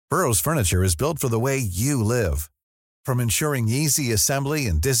Burrow's furniture is built for the way you live. From ensuring easy assembly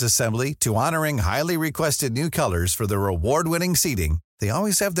and disassembly to honoring highly requested new colors for their award-winning seating, they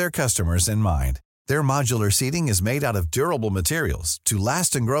always have their customers in mind. Their modular seating is made out of durable materials to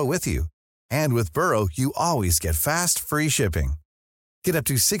last and grow with you. And with Burrow, you always get fast, free shipping. Get up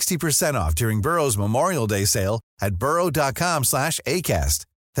to 60% off during Burrow's Memorial Day sale at burrow.com/ACAST.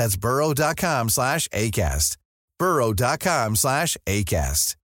 That's burrow.com/ACAST.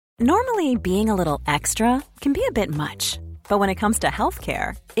 burrow.com/ACAST. Normally, being a little extra can be a bit much. But when it comes to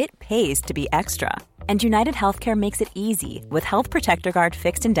healthcare, it pays to be extra. And United Healthcare makes it easy with Health Protector Guard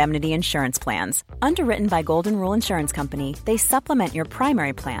fixed indemnity insurance plans. Underwritten by Golden Rule Insurance Company, they supplement your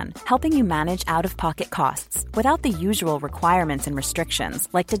primary plan, helping you manage out-of-pocket costs without the usual requirements and restrictions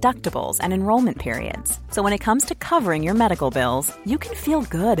like deductibles and enrollment periods. So when it comes to covering your medical bills, you can feel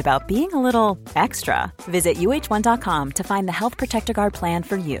good about being a little extra. Visit uh1.com to find the Health Protector Guard plan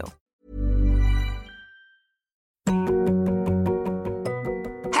for you.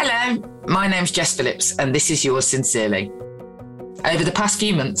 Hello, my name's Jess Phillips and this is Yours Sincerely. Over the past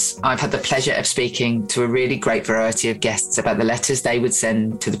few months, I've had the pleasure of speaking to a really great variety of guests about the letters they would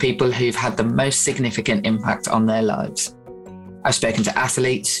send to the people who've had the most significant impact on their lives. I've spoken to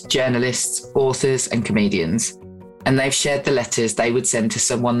athletes, journalists, authors and comedians, and they've shared the letters they would send to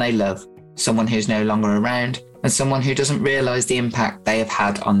someone they love, someone who's no longer around, and someone who doesn't realise the impact they have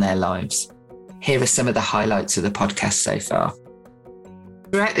had on their lives. Here are some of the highlights of the podcast so far.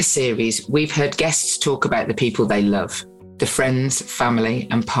 Throughout the series, we've heard guests talk about the people they love, the friends, family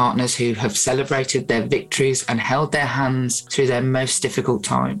and partners who have celebrated their victories and held their hands through their most difficult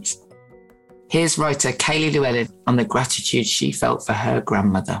times. Here's writer Kayleigh Llewellyn on the gratitude she felt for her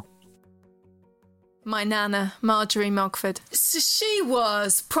grandmother. My nana, Marjorie Mogford. So she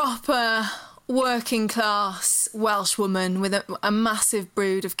was proper working class Welsh woman with a massive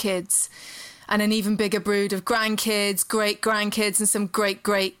brood of kids. And an even bigger brood of grandkids, great-grandkids and some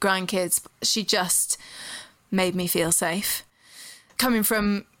great-great-grandkids. She just made me feel safe. Coming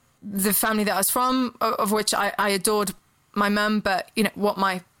from the family that I was from, of which I adored my mum, but, you know, what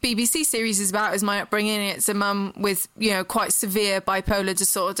my BBC series is about is my upbringing. It's a mum with, you know, quite severe bipolar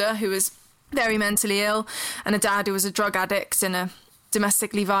disorder who was very mentally ill, and a dad who was a drug addict and a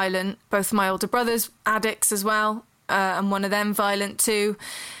domestically violent. Both my older brothers, addicts as well, and one of them violent too.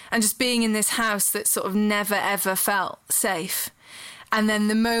 And just being in this house that sort of never, ever felt safe. And then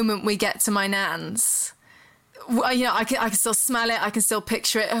the moment we get to my nan's, you know, I can still smell it, I can still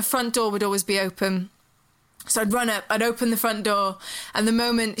picture it. Her front door would always be open. So I'd run up, I'd open the front door, and the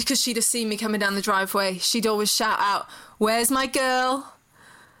moment, because she'd have seen me coming down the driveway, she'd always shout out, "Where's my girl?"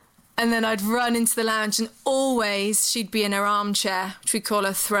 And then I'd run into the lounge, and always she'd be in her armchair, which we call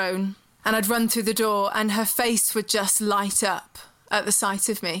her throne. And I'd run through the door, and her face would just light up at the sight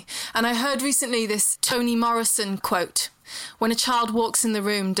of me. And I heard recently this Toni Morrison quote, "When a child walks in the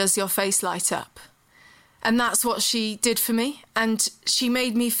room, does your face light up?" And that's what she did for me. And she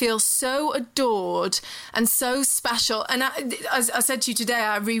made me feel so adored and so special. And as I said to you today,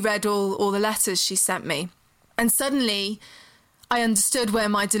 I reread all the letters she sent me. And suddenly I understood where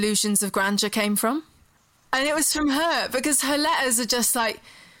my delusions of grandeur came from. And it was from her, because her letters are just like,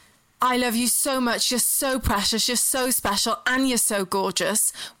 "I love you so much, you're so precious, you're so special, and you're so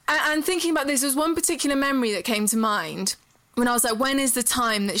gorgeous." And thinking about this, there was one particular memory that came to mind when I was like, when is the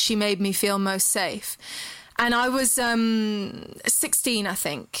time that she made me feel most safe? And I was 16, I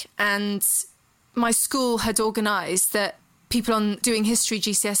think, and my school had organised that people on doing history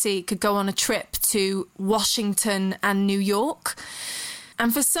GCSE could go on a trip to Washington and New York.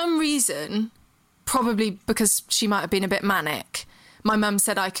 And for some reason, probably because she might have been a bit manic, my mum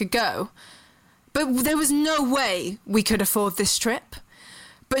said I could go. But there was no way we could afford this trip.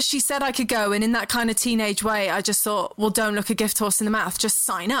 But she said I could go, and in that kind of teenage way, I just thought, well, don't look a gift horse in the mouth, just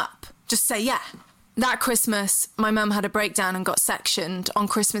sign up. Just say yeah. That Christmas, my mum had a breakdown and got sectioned on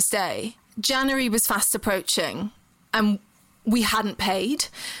Christmas Day. January was fast approaching, and we hadn't paid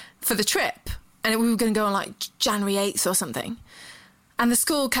for the trip. And we were going to go on like January 8th or something. And the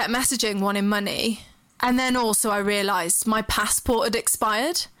school kept messaging wanting money. And then also I realised my passport had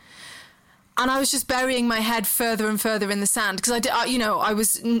expired. And I was just burying my head further and further in the sand because I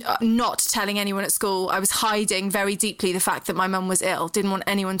was not telling anyone at school. I was hiding very deeply the fact that my mum was ill. Didn't want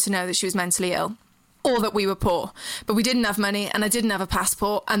anyone to know that she was mentally ill or that we were poor. But we didn't have money and I didn't have a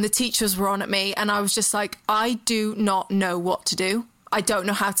passport and the teachers were on at me. And I was just like, I do not know what to do. I don't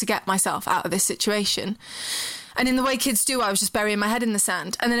know how to get myself out of this situation. And in the way kids do, I was just burying my head in the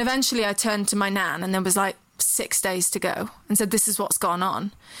sand. And then eventually I turned to my nan and there was like 6 days to go and said, this is what's gone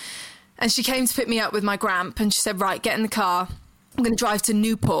on. And she came to pick me up with my gramp and she said, right, get in the car. I'm going to drive to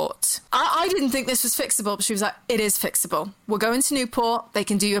Newport. I didn't think this was fixable, but she was like, it is fixable. We're going to Newport. They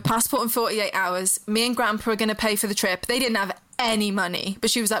can do your passport in 48 hours. Me and Grandpa are going to pay for the trip. They didn't have any money, but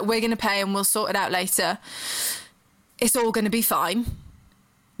she was like, we're going to pay and we'll sort it out later. It's all going to be fine.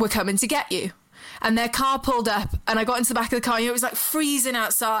 We're coming to get you. And their car pulled up and I got into the back of the car. You know, it was like freezing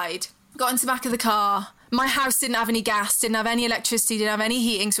outside. Got into the back of the car. My house didn't have any gas, didn't have any electricity, didn't have any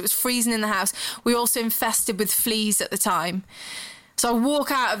heating, so it was freezing in the house. We were also infested with fleas at the time. So I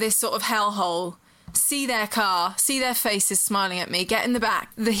walk out of this sort of hellhole, see their car, see their faces smiling at me, get in the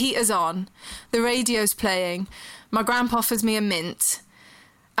back, the heater's on, the radio's playing, my grandpa offers me a mint,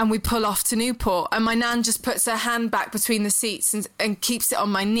 and we pull off to Newport, and my nan just puts her hand back between the seats and keeps it on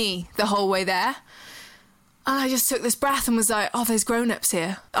my knee the whole way there. And I just took this breath and was like, oh, there's grown-ups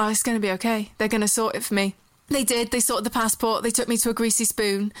here. Oh, it's going to be okay. They're going to sort it for me. They did. They sorted the passport. They took me to a greasy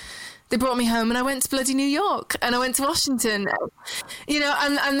spoon. They brought me home and I went to bloody New York and I went to Washington. You know,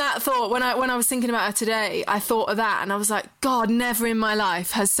 and that thought, when I was thinking about her today, I thought of that and I was like, God, never in my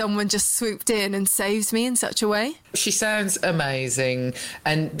life has someone just swooped in and saved me in such a way. She sounds amazing.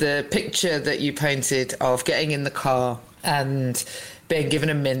 And the picture that you painted of getting in the car and being given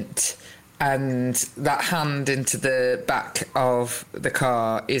a mint and that hand into the back of the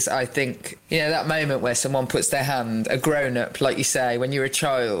car is, I think, you know, that moment where someone puts their hand, a grown-up, like you say, when you're a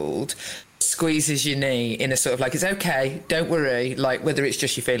child, squeezes your knee in a sort of like, it's okay, don't worry, like whether it's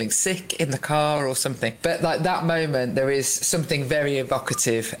just you feeling sick in the car or something. But like that moment, there is something very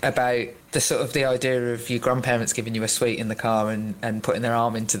evocative about the sort of the idea of your grandparents giving you a sweet in the car and putting their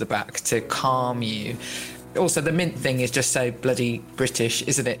arm into the back to calm you. Also, the mint thing is just so bloody British,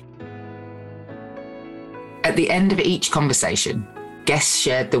 isn't it? At the end of each conversation, guests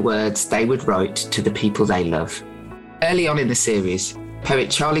shared the words they would write to the people they love. Early on in the series,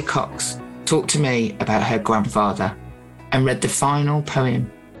 poet Charlie Cox talked to me about her grandfather and read the final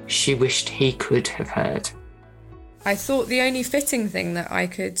poem she wished he could have heard. I thought the only fitting thing that I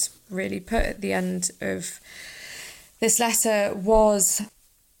could really put at the end of this letter was,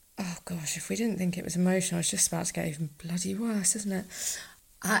 oh gosh, if we didn't think it was emotional, it's just about to get even bloody worse, isn't it?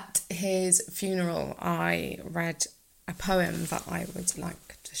 At his funeral, I read a poem that I would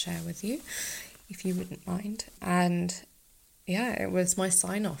like to share with you, if you wouldn't mind. And yeah, it was my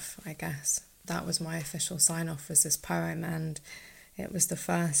sign-off, I guess. That was my official sign-off, was this poem, and it was the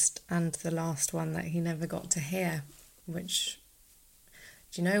first and the last one that he never got to hear, which,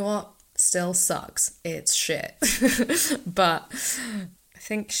 do you know what? Still sucks. It's shit. But I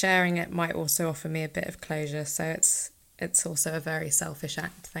think sharing it might also offer me a bit of closure, so it's also a very selfish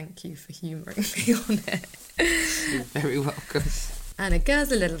act. Thank you for humouring me on it. You're very welcome. And it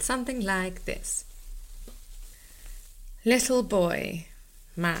goes a little something like this. Little boy,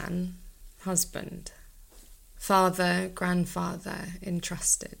 man, husband, father, grandfather,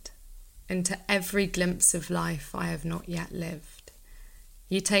 entrusted, into every glimpse of life I have not yet lived.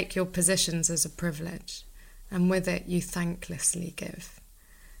 You take your positions as a privilege, and with it you thanklessly give.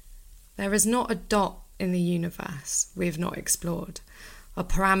 There is not a dot in the universe we have not explored. Our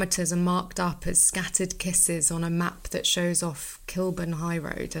parameters are marked up as scattered kisses on a map that shows off Kilburn High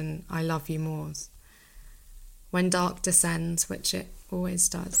Road and I Love You Moors. When dark descends, which it always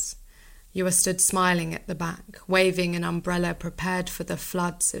does, you are stood smiling at the back, waving an umbrella prepared for the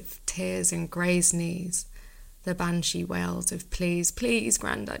floods of tears and Grey's knees, the banshee wails of please, please,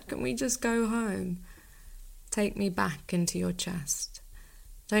 Grandad, can we just go home? Take me back into your chest.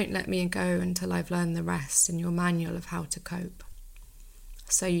 Don't let me go until I've learned the rest in your manual of how to cope.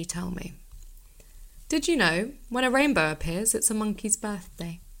 So you tell me. Did you know, when a rainbow appears, it's a monkey's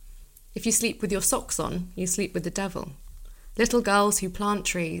birthday? If you sleep with your socks on, you sleep with the devil. Little girls who plant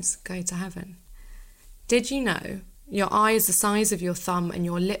trees go to heaven. Did you know, your eye is the size of your thumb and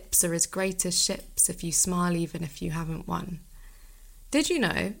your lips are as great as ships if you smile even if you haven't won? Did you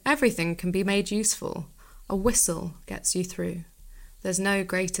know, everything can be made useful? A whistle gets you through. There's no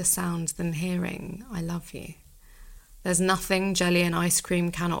greater sound than hearing, I love you. There's nothing jelly and ice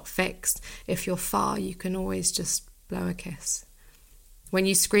cream cannot fix. If you're far, you can always just blow a kiss. When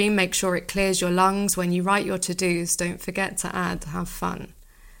you scream, make sure it clears your lungs. When you write your to-dos, don't forget to add, have fun.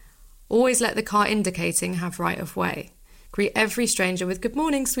 Always let the car indicating have right of way. Greet every stranger with good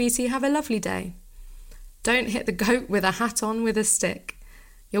morning, sweetie, have a lovely day. Don't hit the goat with a hat on with a stick.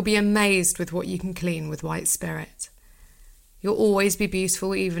 You'll be amazed with what you can clean with white spirit. You'll always be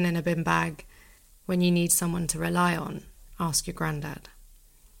beautiful even in a bin bag. When you need someone to rely on, ask your granddad.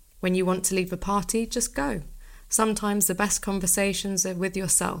 When you want to leave a party, just go. Sometimes the best conversations are with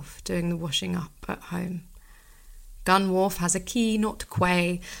yourself, doing the washing up at home. Gun Wharf has a key, not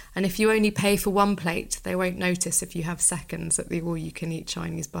quay, and if you only pay for one plate, they won't notice if you have seconds at the all-you-can-eat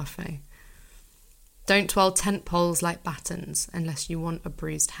Chinese buffet. Don't twirl tent poles like batons unless you want a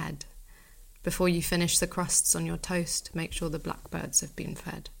bruised head. Before you finish the crusts on your toast, make sure the blackbirds have been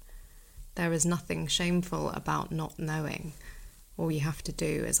fed. There is nothing shameful about not knowing. All you have to do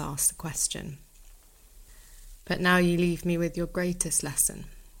is ask the question. But now you leave me with your greatest lesson.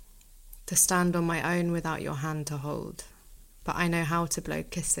 To stand on my own without your hand to hold. But I know how to blow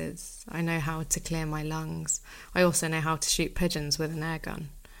kisses. I know how to clear my lungs. I also know how to shoot pigeons with an air gun.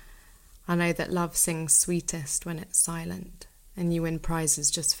 I know that love sings sweetest when it's silent, and you win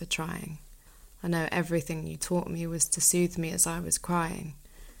prizes just for trying. I know everything you taught me was to soothe me as I was crying.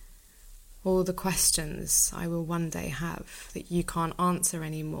 All the questions I will one day have that you can't answer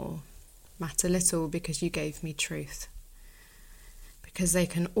anymore matter little because you gave me truth. Because they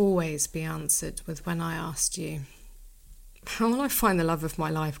can always be answered with when I asked you, how will I find the love of my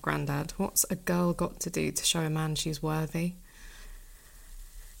life, Grandad? What's a girl got to do to show a man she's worthy?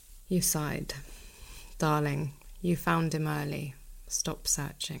 You sighed. Darling, you found him early. Stop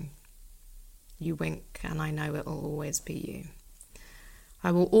searching. You wink, and I know it'll always be you.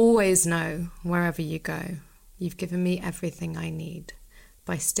 I will always know, wherever you go, you've given me everything I need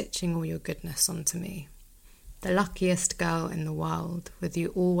by stitching all your goodness onto me. The luckiest girl in the world, with you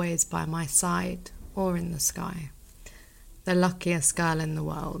always by my side or in the sky. The luckiest girl in the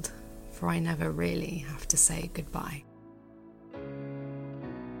world, for I never really have to say goodbye.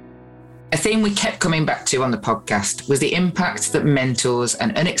 A theme we kept coming back to on the podcast was the impact that mentors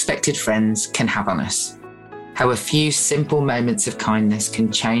and unexpected friends can have on us. How a few simple moments of kindness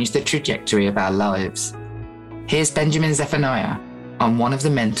can change the trajectory of our lives. Here's Benjamin Zephaniah on one of the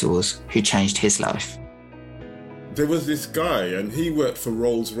mentors who changed his life. There was this guy, and he worked for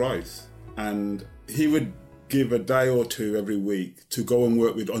Rolls-Royce, and he would give a day or two every week to go and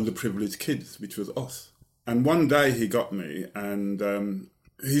work with underprivileged kids, which was us. And one day he got me, and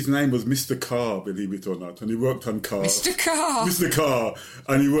his name was Mr. Carr, believe it or not, and he worked on cars. Mr. Carr! Mr. Carr,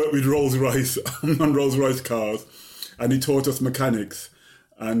 and he worked with Rolls-Royce, on Rolls-Royce cars, and he taught us mechanics.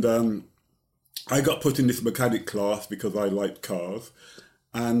 And I got put in this mechanic class because I liked cars,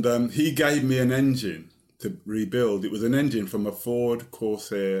 and he gave me an engine to rebuild. It was an engine from a Ford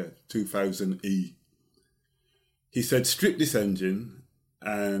Corsair 2000E. He said, strip this engine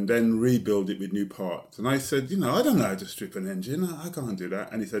and then rebuild it with new parts. And I said, I don't know how to strip an engine. I can't do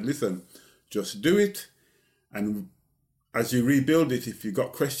that. And he said, listen, just do it. And as you rebuild it, if you've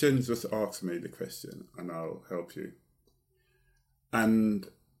got questions, just ask me the question and I'll help you. And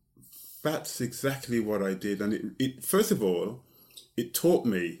that's exactly what I did. And it first of all, it taught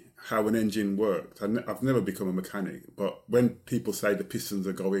me how an engine worked. I've never become a mechanic, but when people say the pistons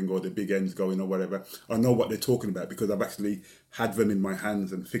are going or the big end's going or whatever, I know what they're talking about because I've actually had them in my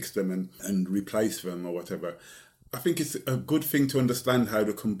hands and fixed them and replaced them or whatever. I think it's a good thing to understand how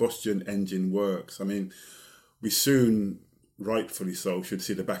the combustion engine works. I mean, we soon, rightfully so, should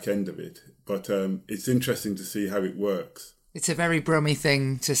see the back end of it, but it's interesting to see how it works. It's a very brummy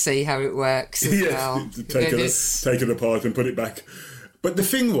thing to see how it works as well. Take it apart and put it back. But the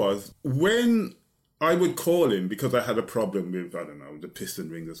thing was, when I would call him because I had a problem with, I don't know, the piston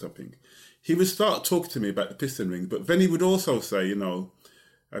rings or something, he would start talking to me about the piston rings. But then he would also say,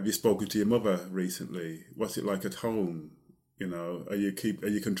 have you spoken to your mother recently? What's it like at home? Are you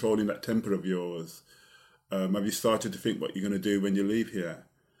controlling that temper of yours? Have you started to think what you're going to do when you leave here?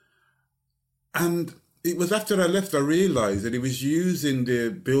 And it was after I left I realised that he was using the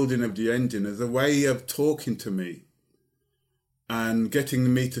building of the engine as a way of talking to me and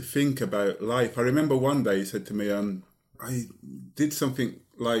getting me to think about life. I remember one day he said to me, I did something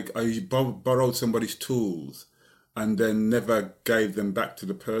like I borrowed somebody's tools and then never gave them back to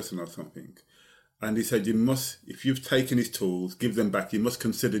the person or something. And he said, if you've taken his tools, give them back. You must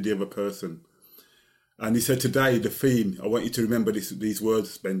consider the other person. And he said, today, the theme, I want you to remember these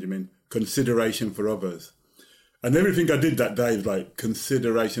words, Benjamin, consideration for others. And everything I did that day was like,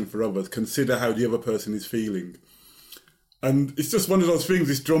 consideration for others. Consider how the other person is feeling. And it's just one of those things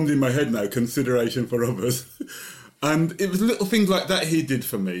that's drummed in my head now, consideration for others. And it was little things like that he did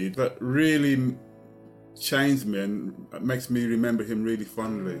for me that really changed me and makes me remember him really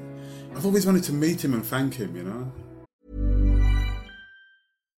fondly. I've always wanted to meet him and thank him,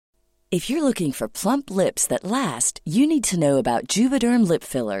 If you're looking for plump lips that last, you need to know about Juvederm lip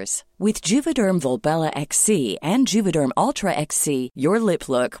fillers. With Juvederm Volbella XC and Juvederm Ultra XC, your lip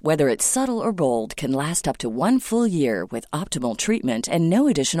look, whether it's subtle or bold, can last up to 1 full year with optimal treatment and no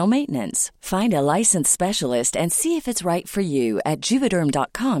additional maintenance. Find a licensed specialist and see if it's right for you at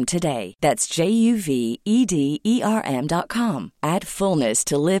Juvederm.com today. That's JUVEDERM.com. Add fullness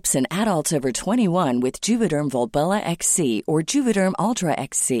to lips in adults over 21 with Juvederm Volbella XC or Juvederm Ultra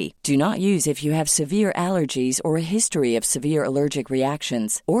XC. Do not use if you have severe allergies or a history of severe allergic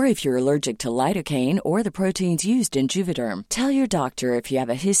reactions, or if you're allergic to lidocaine or the proteins used in Juvederm. Tell your doctor if you have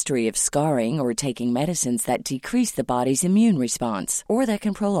a history of scarring or taking medicines that decrease the body's immune response or that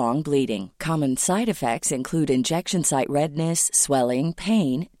can prolong bleeding. Common side effects include injection site redness, swelling,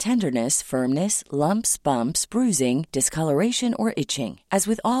 pain, tenderness, firmness, lumps, bumps, bruising, discoloration, or itching. As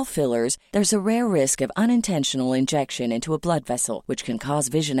with all fillers, there's a rare risk of unintentional injection into a blood vessel, which can cause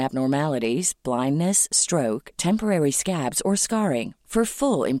vision abnormalities, blindness, stroke, temporary scabs, or scarring. For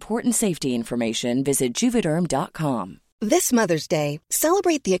full, important safety information, visit Juvederm.com. This Mother's Day,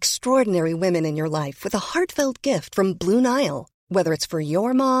 celebrate the extraordinary women in your life with a heartfelt gift from Blue Nile. Whether it's for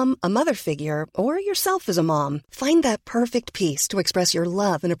your mom, a mother figure, or yourself as a mom, find that perfect piece to express your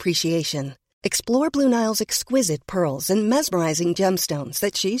love and appreciation. Explore Blue Nile's exquisite pearls and mesmerizing gemstones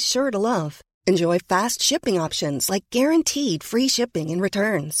that she's sure to love. Enjoy fast shipping options like guaranteed free shipping and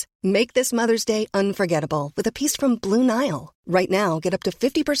returns. Make this Mother's Day unforgettable with a piece from Blue Nile. Right now, get up to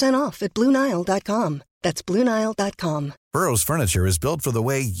 50% off at BlueNile.com. That's BlueNile.com. Burrow's furniture is built for the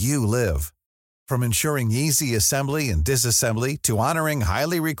way you live. From ensuring easy assembly and disassembly to honoring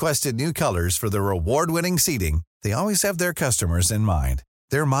highly requested new colors for their award-winning seating, they always have their customers in mind.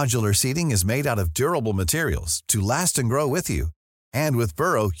 Their modular seating is made out of durable materials to last and grow with you. And with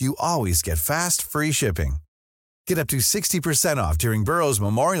Burrow, you always get fast, free shipping. Get up to 60% off during Burrow's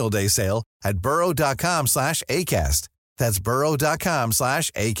Memorial Day sale at burrow.com/ACAST. That's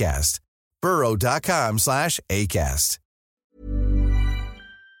burrow.com/ACAST. burrow.com/ACAST.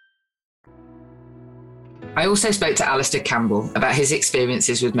 I also spoke to Alistair Campbell about his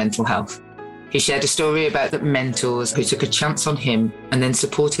experiences with mental health. He shared a story about the mentors who took a chance on him and then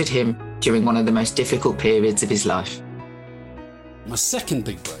supported him during one of the most difficult periods of his life. My second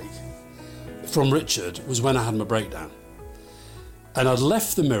big break from Richard was when I had my breakdown. And I'd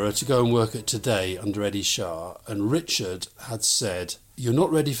left the Mirror to go and work at Today under Eddie Shah, and Richard had said, "You're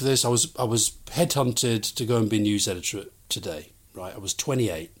not ready for this." I was headhunted to go and be news editor at Today, right? I was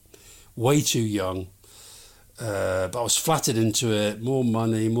 28, way too young, but I was flattered into it, more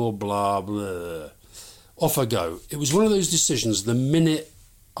money, more blah, blah. Off I go. It was one of those decisions, the minute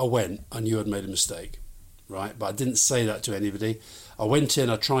I went, I knew I'd made a mistake. Right, but I didn't say that to anybody. I went in,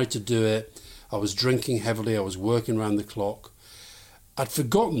 I tried to do it. I was drinking heavily, I was working around the clock. I'd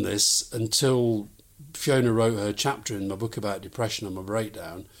forgotten this until Fiona wrote her chapter in my book about depression and my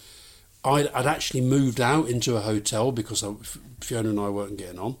breakdown. I'd actually moved out into a hotel because Fiona and I weren't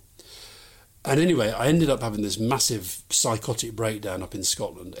getting on. And anyway, I ended up having this massive psychotic breakdown up in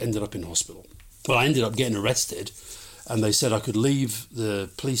Scotland, ended up in hospital. Well, I ended up getting arrested, and they said I could leave the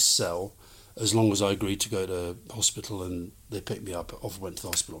police cell as long as I agreed to go to hospital, and they picked me up, off went to the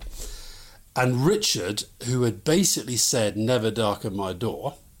hospital. And Richard, who had basically said, "Never darken my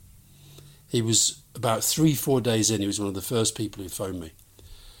door," he was about 3-4 days in, he was one of the first people who phoned me.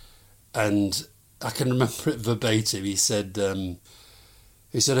 And I can remember it verbatim. He said, "I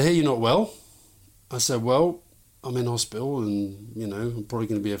hear you're not well." I said, "Well, I'm in hospital and, I'm probably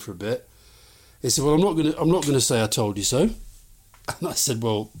going to be here for a bit." He said, "Well, I'm not going to say I told you so." And I said,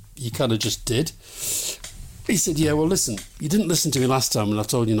 "Well, you kind of just did." He said, "Yeah, well, listen, you didn't listen to me last time when I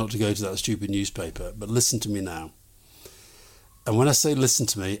told you not to go to that stupid newspaper, but listen to me now." And when I say listen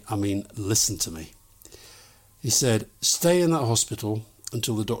to me, I mean listen to me. He said, "Stay in that hospital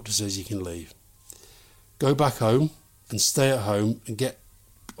until the doctor says you can leave. Go back home and stay at home and get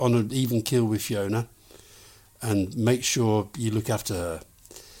on an even keel with Fiona and make sure you look after her.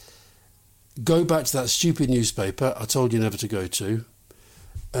 Go back to that stupid newspaper I told you never to go to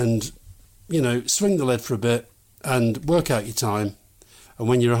and, swing the lead for a bit and work out your time. And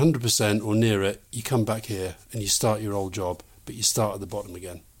when you're 100% or near it, you come back here and you start your old job, but you start at the bottom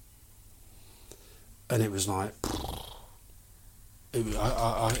again." And it was like,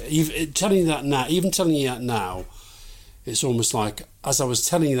 telling you that now, it's almost like, as I was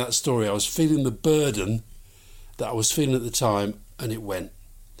telling you that story, I was feeling the burden that I was feeling at the time, and it went.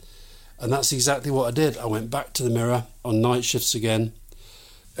 And that's exactly what I did. I went back to the Mirror on night shifts again.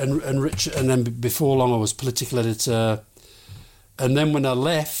 And Richard, and then before long I was political editor. And then when I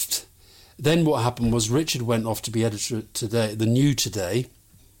left, then what happened was Richard went off to be editor at Today, the new Today,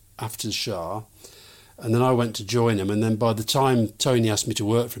 after Shah. And then I went to join him. And then by the time Tony asked me to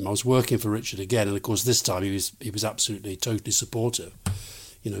work for him, I was working for Richard again. And of course, this time he was absolutely, totally supportive.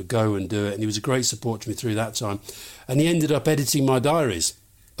 You know, go and do it. And he was a great support to me through that time. And he ended up editing my diaries.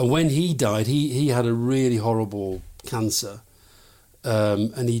 And when he died, he had a really horrible cancer.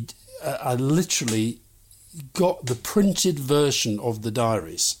 And I literally got the printed version of the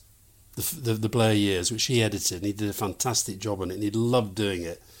diaries, the Blair years, which he edited, and he did a fantastic job on it, and he loved doing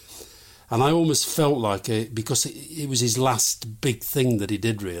it. And I almost felt like because it was his last big thing that he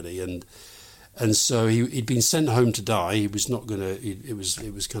did, really, and so he'd been sent home to die. He was not going to. It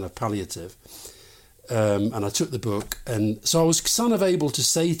was kind of palliative. And I took the book, and so I was kind of able to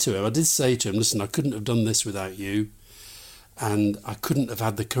say to him, I did say to him, listen, I couldn't have done this without you, and I couldn't have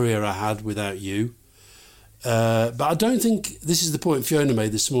had the career I had without you. But I don't think, this is the point Fiona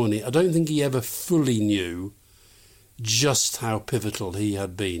made this morning, I don't think he ever fully knew just how pivotal he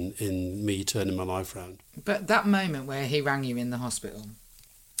had been in me turning my life around. But that moment where he rang you in the hospital,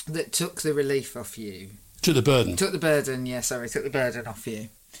 that took the relief off you. Took the burden off you.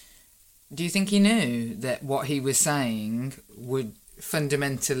 Do you think he knew that what he was saying would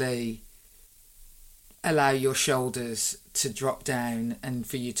fundamentally allow your shoulders to drop down and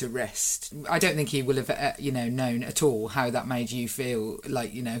for you to rest? I don't think he will have, known at all how that made you feel,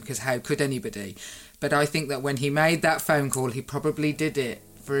 like, because how could anybody? But I think that when he made that phone call, he probably did it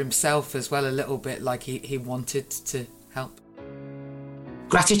for himself as well, a little bit, like he wanted to help.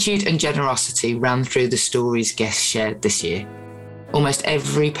 Gratitude and generosity ran through the stories guests shared this year. Almost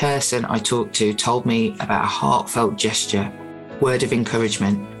every person I talked to told me about a heartfelt gesture, word of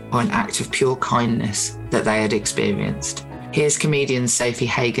encouragement, or an act of pure kindness that they had experienced. Here's comedian Sophie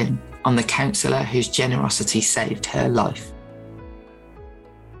Hagen on the counsellor whose generosity saved her life.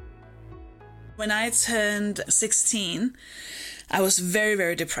 When I turned 16, I was very,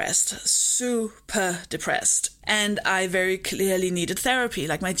 very depressed, super depressed. And I very clearly needed therapy.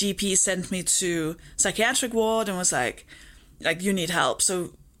 Like, my GP sent me to psychiatric ward and was like, you need help.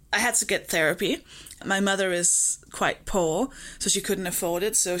 So I had to get therapy. My mother is quite poor, so she couldn't afford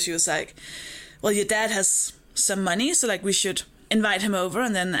it. So she was like, well, your dad has some money, so we should invite him over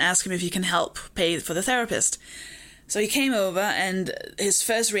and then ask him if he can help pay for the therapist. So he came over, and his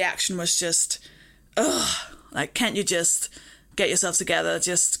first reaction was just, can't you just get yourself together,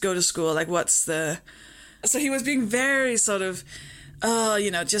 just go to school, So he was being very sort of,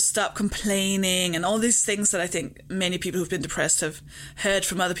 just stop complaining and all these things that I think many people who've been depressed have heard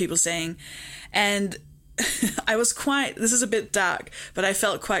from other people saying. And I was this is a bit dark, but I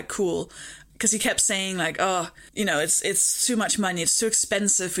felt quite cool because he kept saying it's too much money. It's too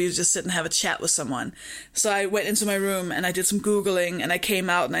expensive for you to just sit and have a chat with someone. So I went into my room and I did some Googling, and I came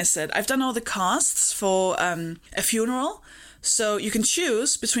out and I said, I've done all the costs for a funeral. So you can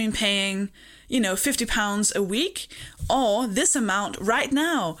choose between paying £50 a week or this amount right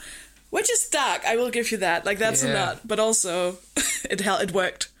now, which is dark. I will give you that. That's a lot, but also it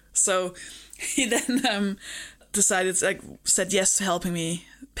worked. So he then said yes to helping me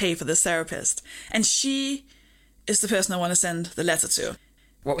pay for this therapist. And she is the person I want to send the letter to.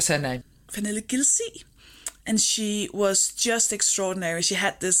 What was her name? Vanilla Gilsey. And she was just extraordinary. She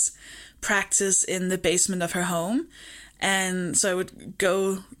had this practice in the basement of her home. And so I would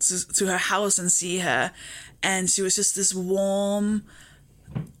go to her house and see her. And she was just this warm,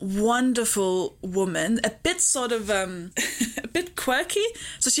 wonderful woman, a bit sort of, a bit quirky.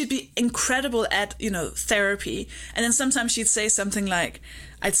 So she'd be incredible at, therapy. And then sometimes she'd say something like,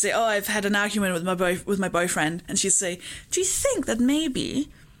 I'd say, I've had an argument with my boyfriend. And she'd say, do you think that maybe,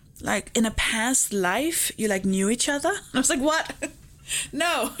 in a past life, you, knew each other? And I was like, what?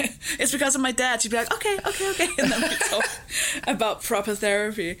 No, it's because of my dad. She'd be like, okay. And then we'd talk about proper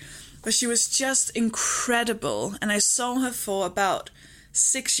therapy. But she was just incredible. And I saw her for about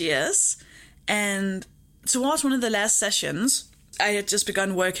 6 years. And towards one of the last sessions, I had just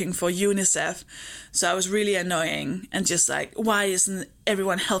begun working for UNICEF. So I was really annoying and just why isn't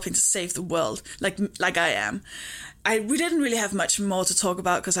everyone helping to save the world like I am? We didn't really have much more to talk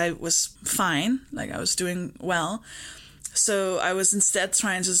about because I was fine. I was doing well. So I was instead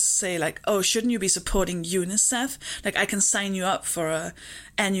trying to say shouldn't you be supporting UNICEF? I can sign you up for a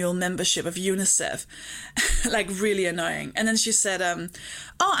annual membership of UNICEF. Really annoying. And then she said,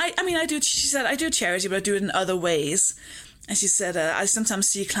 I do charity, but I do it in other ways. And she said, I sometimes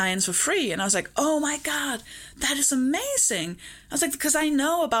see clients for free. And I was like, oh my God, that is amazing. I was like, because I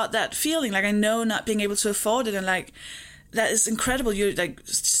know about that feeling. I know not being able to afford it. And that is incredible. You're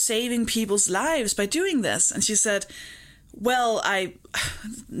saving people's lives by doing this. And she said, well,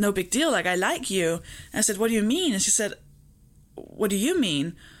 no big deal. I like you. And I said, what do you mean? And she said, what do you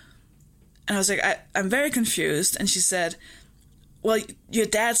mean? And I was like, I'm very confused. And she said, well, your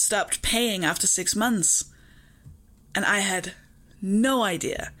dad stopped paying after 6 months. And I had no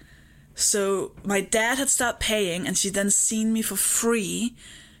idea. So my dad had stopped paying, and she'd then seen me for free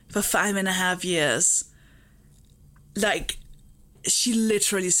for 5.5 years. Like, she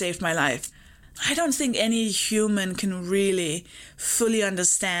literally saved my life. I don't think any human can really fully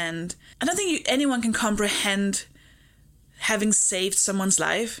understand. I don't think anyone can comprehend having saved someone's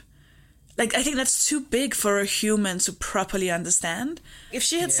life. Like, I think that's too big for a human to properly understand. If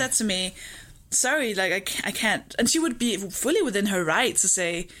she had said to me, sorry, like, I can't, and she would be fully within her right to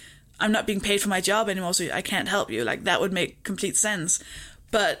say, I'm not being paid for my job anymore, so I can't help you. Like, that would make complete sense.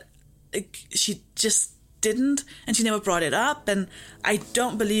 But she just didn't, and she never brought it up, and I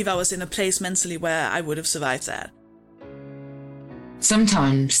don't believe I was in a place mentally where I would have survived that.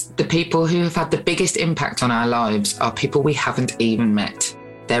 Sometimes the people who have had the biggest impact on our lives are people we haven't even met.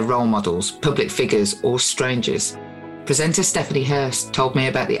 They're role models, public figures, or strangers. Presenter Stephanie Hurst told me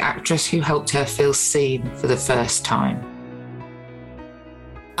about the actress who helped her feel seen for the first time.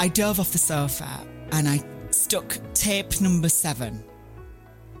 I dove off the sofa and I stuck tape number 7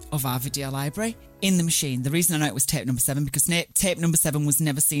 of our video library in the machine. The reason I know it was tape number 7, because tape number 7 was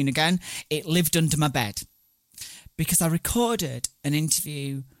never seen again. It lived under my bed. Because I recorded an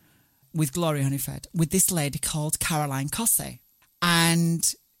interview with Gloria Hunniford with this lady called Caroline Cossey. And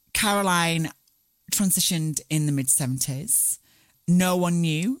Caroline transitioned in the mid-70s. No one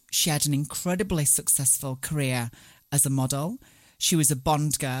knew she had an incredibly successful career as a model. She was a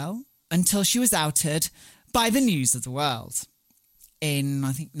Bond girl until she was outed by the News of the World in,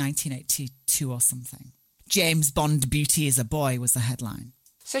 I think, 1982 or something. James Bond Beauty is a Boy was the headline.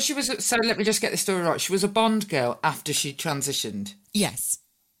 So let me just get this story right. She was a Bond girl after she transitioned. Yes.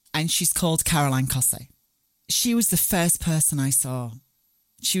 And she's called Caroline Cossey. She was the first person I saw.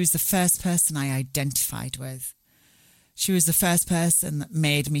 She was the first person I identified with. She was the first person that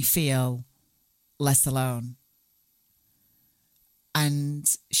made me feel less alone. And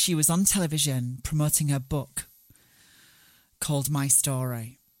she was on television promoting her book called My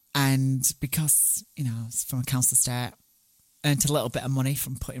Story. And because, I was from a council estate, earned a little bit of money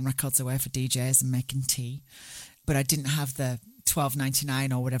from putting records away for DJs and making tea. But I didn't have the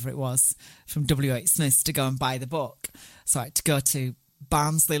 $12.99 or whatever it was from W.H. Smith's to go and buy the book. So I had to go to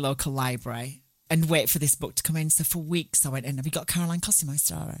Barnsley local library and wait for this book to come in. So for weeks I went in, have you got Caroline Cossey, My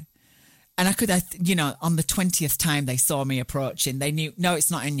Story? And on the 20th time they saw me approaching, they knew, no,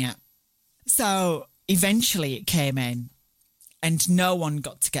 it's not in yet. So eventually it came in and no one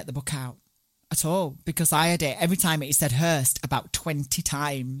got to get the book out at all because I had it. Every time it said Hurst about 20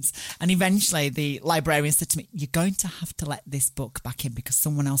 times. And eventually the librarian said to me, you're going to have to let this book back in because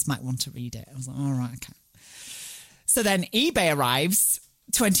someone else might want to read it. I was like, all right, okay. So then eBay arrives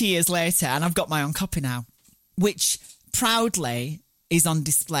 20 years later and I've got my own copy now, which proudly is on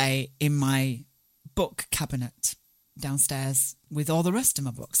display in my book cabinet downstairs with all the rest of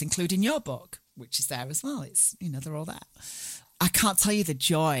my books, including your book, which is there as well. It's, they're all there. I can't tell you the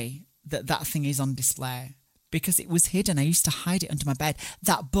joy that thing is on display because it was hidden. I used to hide it under my bed.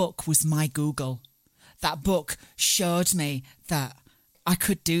 That book was my Google. That book showed me that I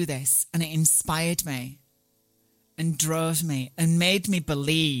could do this, and it inspired me and drove me and made me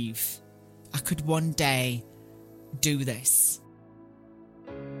believe I could one day do this.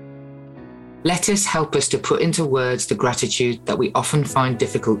 Letters help us to put into words the gratitude that we often find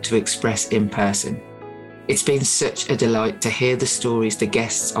difficult to express in person. It's been such a delight to hear the stories the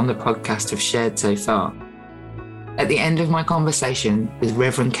guests on the podcast have shared so far. At the end of my conversation with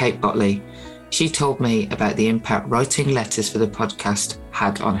Reverend Kate Botley, she told me about the impact writing letters for the podcast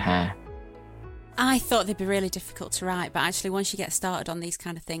had on her. I thought they'd be really difficult to write, but actually once you get started on these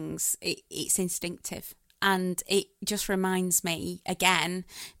kind of things, it's instinctive. And it just reminds me again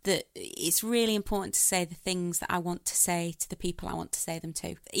that it's really important to say the things that I want to say to the people I want to say them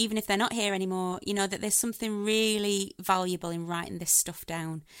to. Even if they're not here anymore, that there's something really valuable in writing this stuff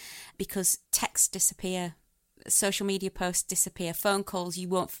down because texts disappear, social media posts disappear, phone calls, you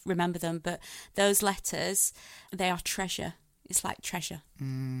won't remember them, but those letters, they are treasure. It's like treasure.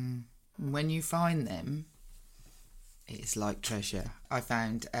 When you find them, it's like treasure. I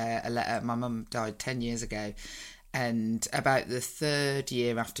found a letter. My mum died 10 years ago, and about the 3rd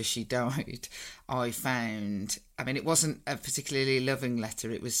year after she died, I found, it wasn't a particularly loving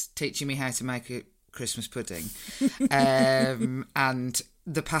letter. It was teaching me how to make a Christmas pudding. And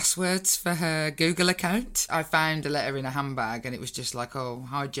the passwords for her Google account. I found a letter in a handbag and it was just like, oh,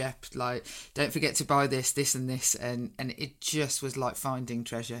 hi Jep, like, don't forget to buy this, this and this. And it just was like finding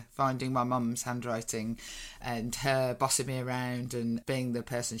treasure, finding my mum's handwriting, and her bossing me around and being the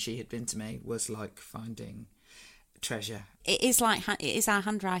person she had been to me was like finding treasure. It is our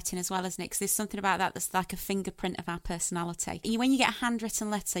handwriting as well, isn't it? Because there's something about that that's like a fingerprint of our personality. When you get a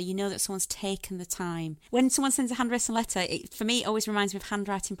handwritten letter, you know that someone's taken the time. When someone sends a handwritten letter, for me, it always reminds me of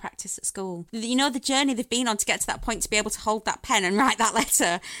handwriting practice at school. You know, the journey they've been on to get to that point, to be able to hold that pen and write that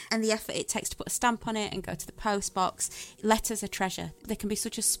letter, and the effort it takes to put a stamp on it and go to the post box. Letters are treasure. They can be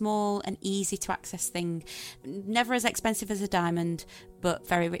such a small and easy to access thing, never as expensive as a diamond, but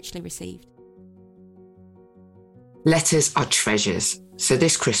very richly received. Letters are treasures. So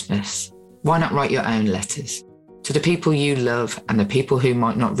this Christmas, why not write your own letters to the people you love and the people who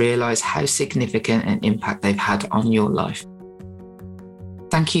might not realise how significant an impact they've had on your life.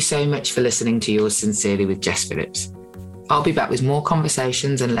 Thank you so much for listening to Yours Sincerely with Jess Phillips. I'll be back with more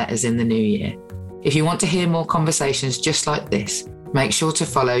conversations and letters in the new year. If you want to hear more conversations just like this, make sure to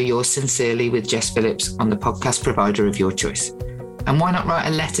follow Yours Sincerely with Jess Phillips on the podcast provider of your choice. And why not write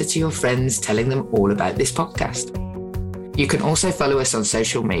a letter to your friends telling them all about this podcast? You can also follow us on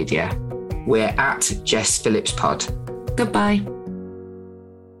social media. We're at Jess Phillips Pod. Goodbye.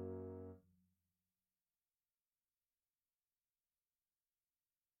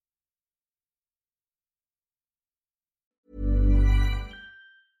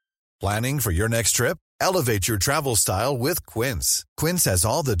 Planning for your next trip? Elevate your travel style with Quince. Quince has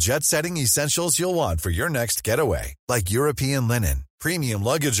all the jet-setting essentials you'll want for your next getaway, like European linen, premium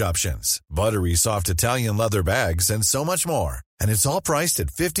luggage options, buttery soft Italian leather bags, and so much more. And it's all priced at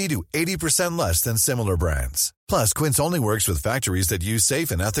 50 to 80% less than similar brands. Plus, Quince only works with factories that use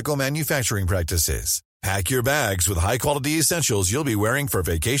safe and ethical manufacturing practices. Pack your bags with high-quality essentials you'll be wearing for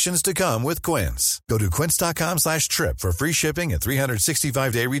vacations to come with Quince. Go to quince.com/trip for free shipping and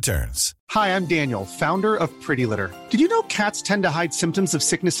 365-day returns. Hi, I'm Daniel, founder of Pretty Litter. Did you know cats tend to hide symptoms of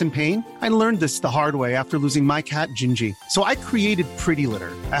sickness and pain? I learned this the hard way after losing my cat, Gingy. So I created Pretty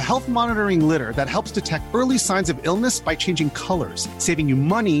Litter, a health monitoring litter that helps detect early signs of illness by changing colors, saving you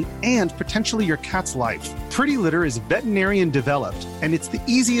money and potentially your cat's life. Pretty Litter is veterinarian developed, and it's the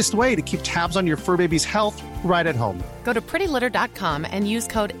easiest way to keep tabs on your fur baby's health right at home. Go to prettylitter.com and use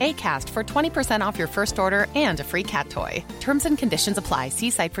code ACAST for 20% off your first order and a free cat toy. Terms and conditions apply. See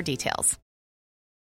site for details.